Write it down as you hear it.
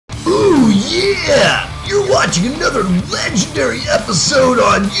Yeah! You're watching another legendary episode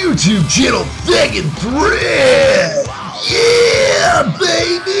on YouTube channel Viking Thrand! Yeah,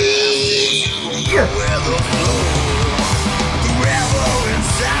 baby!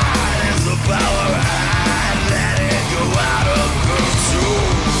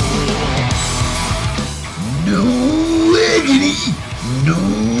 No wiggity,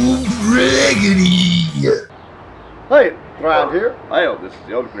 no briggity! Hey, Thrand here. Hi, this is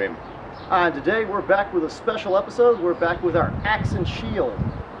the Eldgrim. And today we're back with a special episode. We're back with our Axe and Shield.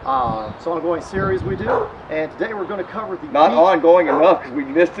 It's an ongoing series we do. And today we're going to cover the... Not ongoing enough, because we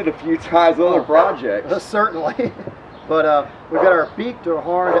missed it a few times on other projects. Certainly. But we've got our Beaked or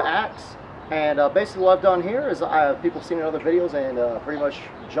horned axe. And basically what I've done here is people have seen it in other videos and pretty much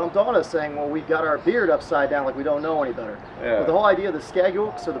jumped on us saying, well, we've got our beard upside down like we don't know any better. Yeah. But the whole idea of the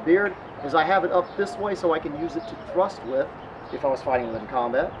skagulks or the beard is I have it up this way so I can use it to thrust with if I was fighting with it in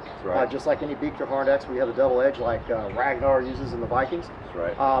combat. That's right. Just like any Beaked or horned axe where you have a double edge like Ragnar uses in the Vikings. That's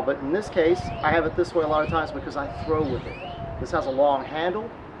right. But in this case, I have it this way a lot of times because I throw with it. This has a long handle,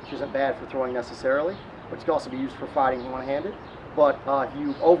 which isn't bad for throwing necessarily, but it can also be used for fighting one-handed. But if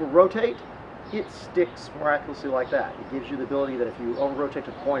you over-rotate, it sticks miraculously like that. It gives you the ability that if you over-rotate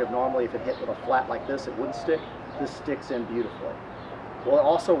to the point of normally if it hit with a flat like this, it wouldn't stick. This sticks in beautifully. Well, it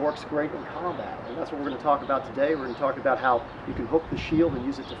also works great in combat, and that's what we're going to talk about today. We're going to talk about how you can hook the shield and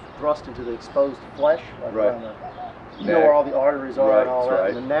use it to thrust into the exposed flesh, like around the, you know where all the arteries are and all that,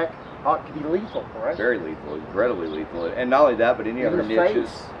 and the neck. It can be lethal, correct? Very lethal, incredibly lethal. And not only that, but any Even other niches.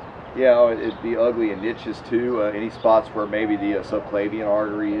 Face. Yeah, it'd be ugly in niches too. Any spots where maybe the subclavian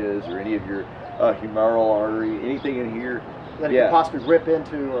artery is, or any of your humeral artery, anything in here. That it could possibly rip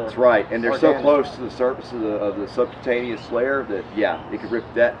into. That's right, and they're so close to the surface of the subcutaneous layer that it could rip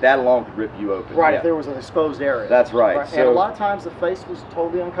that alone could rip you open. Right, if there was an exposed area. That's right. And a lot of times the face was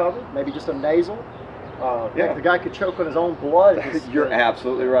totally uncovered, maybe just a nasal. The guy could choke on his own blood. You're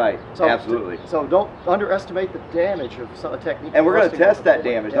absolutely right. Absolutely. So don't underestimate the damage of some technique. And we're going to test that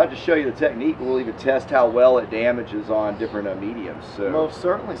damage, not just show you the technique. We'll even test how well it damages on different mediums. So most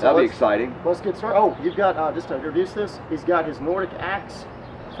certainly. So that'll be exciting. Let's get started. Oh, you've got just to introduce this. He's got his Nordic axe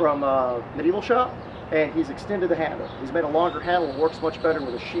from Medieval Shop, and he's extended the handle. He's made a longer handle. It works much better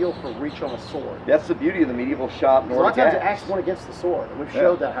with a shield for reach on a sword. That's the beauty of the Medieval Shop Nordic axe. A lot of times axe. the axe went against the sword, and we've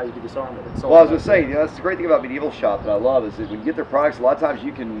showed that how you can disarm it. Well, I was going to say, that's the great thing about Medieval Shop that I love is that when you get their products, a lot of times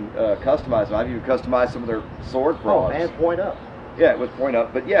you can customize them. I've even customized some of their sword frogs. Oh, and point up. Yeah, it was point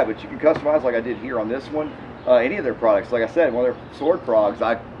up, but you can customize like I did here on this one. Any of their products, like I said, one of their sword frogs,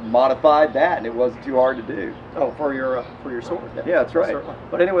 I modified that, and it wasn't too hard to do. Oh, for your sword. Yeah, that's right. Certainly.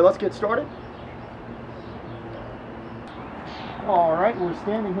 But anyway, let's get started. All right, we're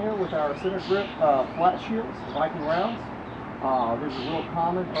standing here with our center grip flat shields, Viking rounds. There's a real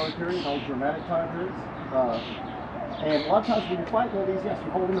common early period, old Germanic time periods. And a lot of times when you're fighting with these, yes, you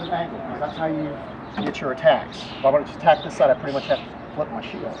hold them at an angle, because that's how you get your attacks. If I want to attack this side, I pretty much have to flip my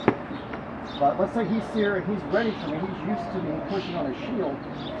shield. But let's say he's here and he's ready for me. He's used to me pushing on his shield.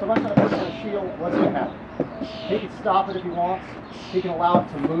 So if I try to push on his shield, what's going to happen? He can stop it if he wants. He can allow it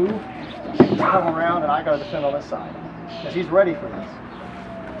to move. He can come around, and I got to defend on this side, because he's ready for this.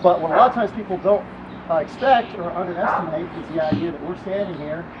 But what a lot of times people don't expect or underestimate is the idea that we're standing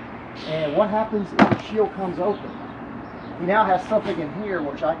here, and what happens if the shield comes open? He now has something in here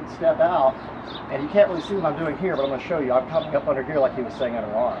which I can step out, and you can't really see what I'm doing here, but I'm going to show you. I'm coming up under here like he was saying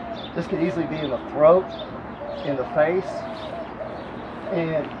under arm. This could easily be in the throat, in the face,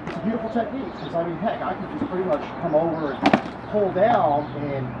 and it's a beautiful technique, because I mean, heck, I can just pretty much come over and pull down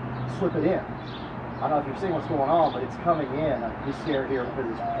and slip it in. I don't know if you're seeing what's going on, but it's coming in. He's scared here because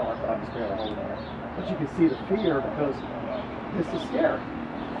he's I'm just barely holding it. But you can see the fear because this is scary.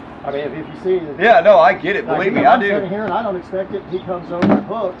 I mean, if you see... Yeah, no, I get it. Believe me, I do. I'm sitting here and I don't expect it. He comes over and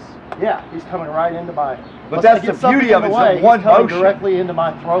hooks. Yeah, he's coming right into my... But that's the beauty of it. It's one motion. Directly into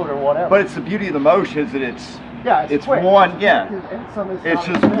my throat or whatever. But it's the beauty of the motion is that it's quick. One, it's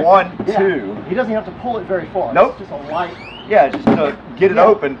just 1, 2. He doesn't have to pull it very far. Nope. It's just a light... Yeah, just to get it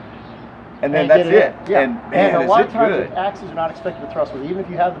open. And then that's it. Yeah. And man, a lot of times good. axes are not expected to thrust with. Even if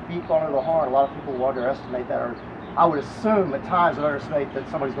you have the beak on the horn, a lot of people will underestimate that, or I would assume at times underestimate that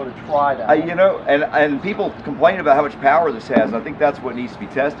somebody's going to try that. You know, and people complain about how much power this has, and I think that's what needs to be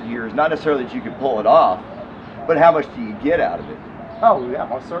tested here, is not necessarily that you can pull it off, but how much do you get out of it? Oh, yeah,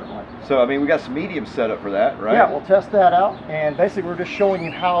 most certainly. So, I mean, we got some mediums set up for that, right? Yeah, we'll test that out, and basically we're just showing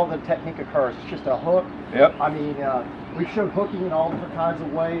you how the technique occurs. It's just a hook. Yep. I mean, we've showed hooking in all different kinds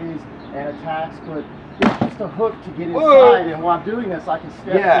of ways and attacks, but it's just a hook to get Whoa. inside, and while I'm doing this, I can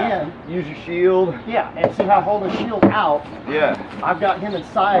step in. Use your shield. Yeah, and see how I'm holding the shield out. Yeah. I've got him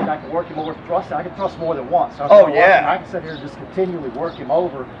inside, and I can work him over thrust. I can thrust more than once. So Oh, yeah. I can sit here and just continually work him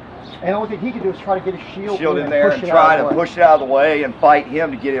over. And the only thing he can do is try to get his shield In there and try to push it out of the way and fight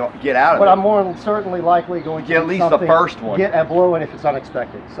him to get out of it. But I'm more certainly likely going to get at least the first one. Get a blow in if it's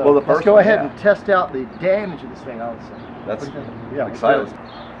unexpected. So well, let's go ahead and test out the damage of this thing. That's exciting.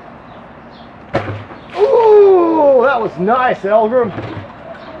 Ooh, that was nice, Eldgrim.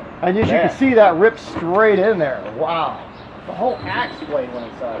 And as you can see, that ripped straight in there. Wow. The whole axe blade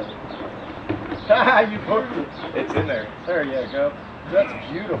went inside of it. Ah, you hooked it. It's in there. There you go. That's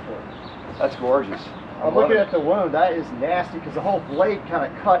beautiful. That's gorgeous. I'm looking at the wound. That is nasty because the whole blade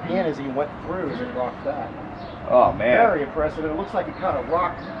kind of cut in as he went through as it rocked back. Oh, man. Very impressive. It looks like it kind of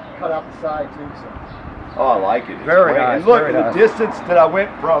rocked, cut out the side too. So. Oh, I like it. It's very great. nice. And look very at nice. the distance that I went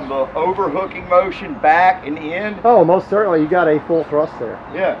from the overhooking motion back and in. Oh, most certainly. You got a full thrust there.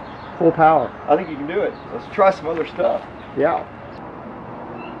 Yeah. Full power. I think you can do it. Let's try some other stuff. Yeah.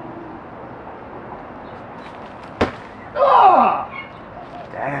 Ah!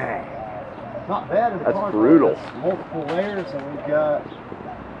 Dang. Not bad in the That's cardboard. brutal. That's multiple layers, and we've got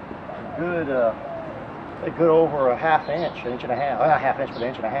a good over a half inch, an inch and a half. Not a half inch, but an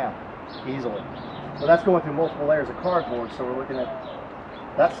inch and a half, easily. So that's going through multiple layers of cardboard. So we're looking at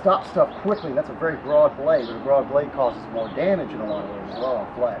that stops stuff quickly. That's a very broad blade, but a broad blade causes more damage in a lot of ways as well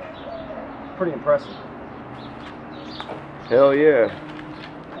on flesh. Pretty impressive. Hell yeah.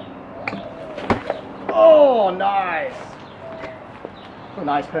 Oh, nice. A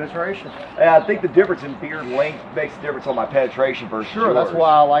nice penetration. Yeah, I think the difference in beard length makes a difference on my penetration versus Sure, yours. that's why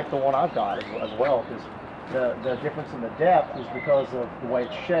I like the one I've got as well, because the difference in the depth is because of the way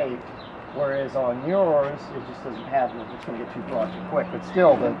it's shaped, whereas on yours, it just doesn't have, it's going to get too broad too quick. But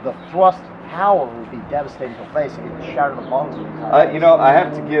still, the thrust power would be devastating to the face. It would shatter the bones of the entire You know, I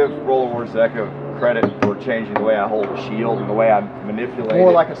have to give Roland Warzeka credit for changing the way I hold the shield and the way I manipulate More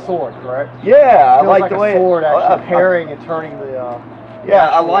it. like a sword, correct? Yeah, I Feels like the way a sword actually I- parrying and turning the Yeah,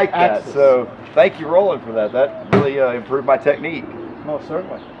 I like that. axis. So thank you, Roland, for that. That really improved my technique. Most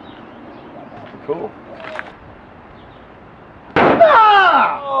certainly. Cool.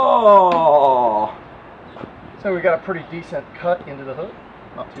 Ah! Oh, So we got a pretty decent cut into the hook.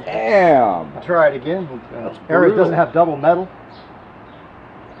 Not too bad. damn. I'll try it again. That's Area brutal. doesn't have double metal.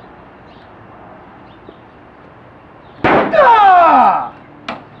 Ah!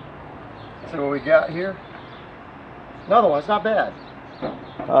 So what we got here? Another one. It's not bad. Not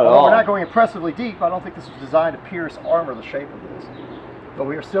at Although all. we're not going impressively deep. I don't think this was designed to pierce armor the shape of this. But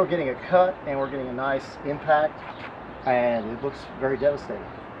we are still getting a cut, and we're getting a nice impact, and it looks very devastating.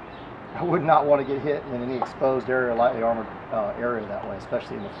 I would not want to get hit in any exposed area, lightly armored area that way,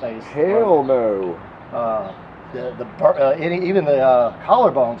 especially in the face. Hell no. Even the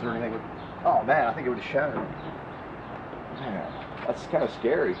collarbones or anything would. Oh man, I think it would have shattered. Man, that's kind of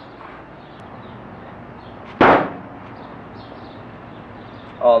scary.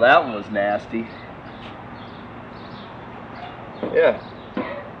 Oh, that one was nasty. Yeah,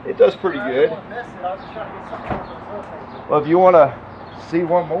 it does pretty good. Well, if you want to see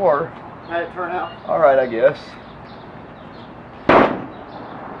one more, How'd it turn out? all right, I guess.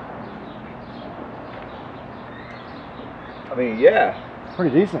 I mean, yeah,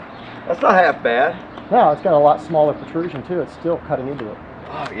 Pretty decent. that's not half bad. No, it's got a lot smaller protrusion too. It's still cutting into it.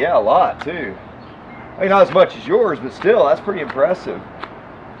 Oh, yeah, a lot too. I mean, not as much as yours, but still, that's pretty impressive.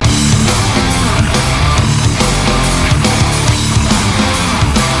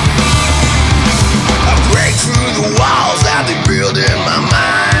 I break through the walls that they build in my mind.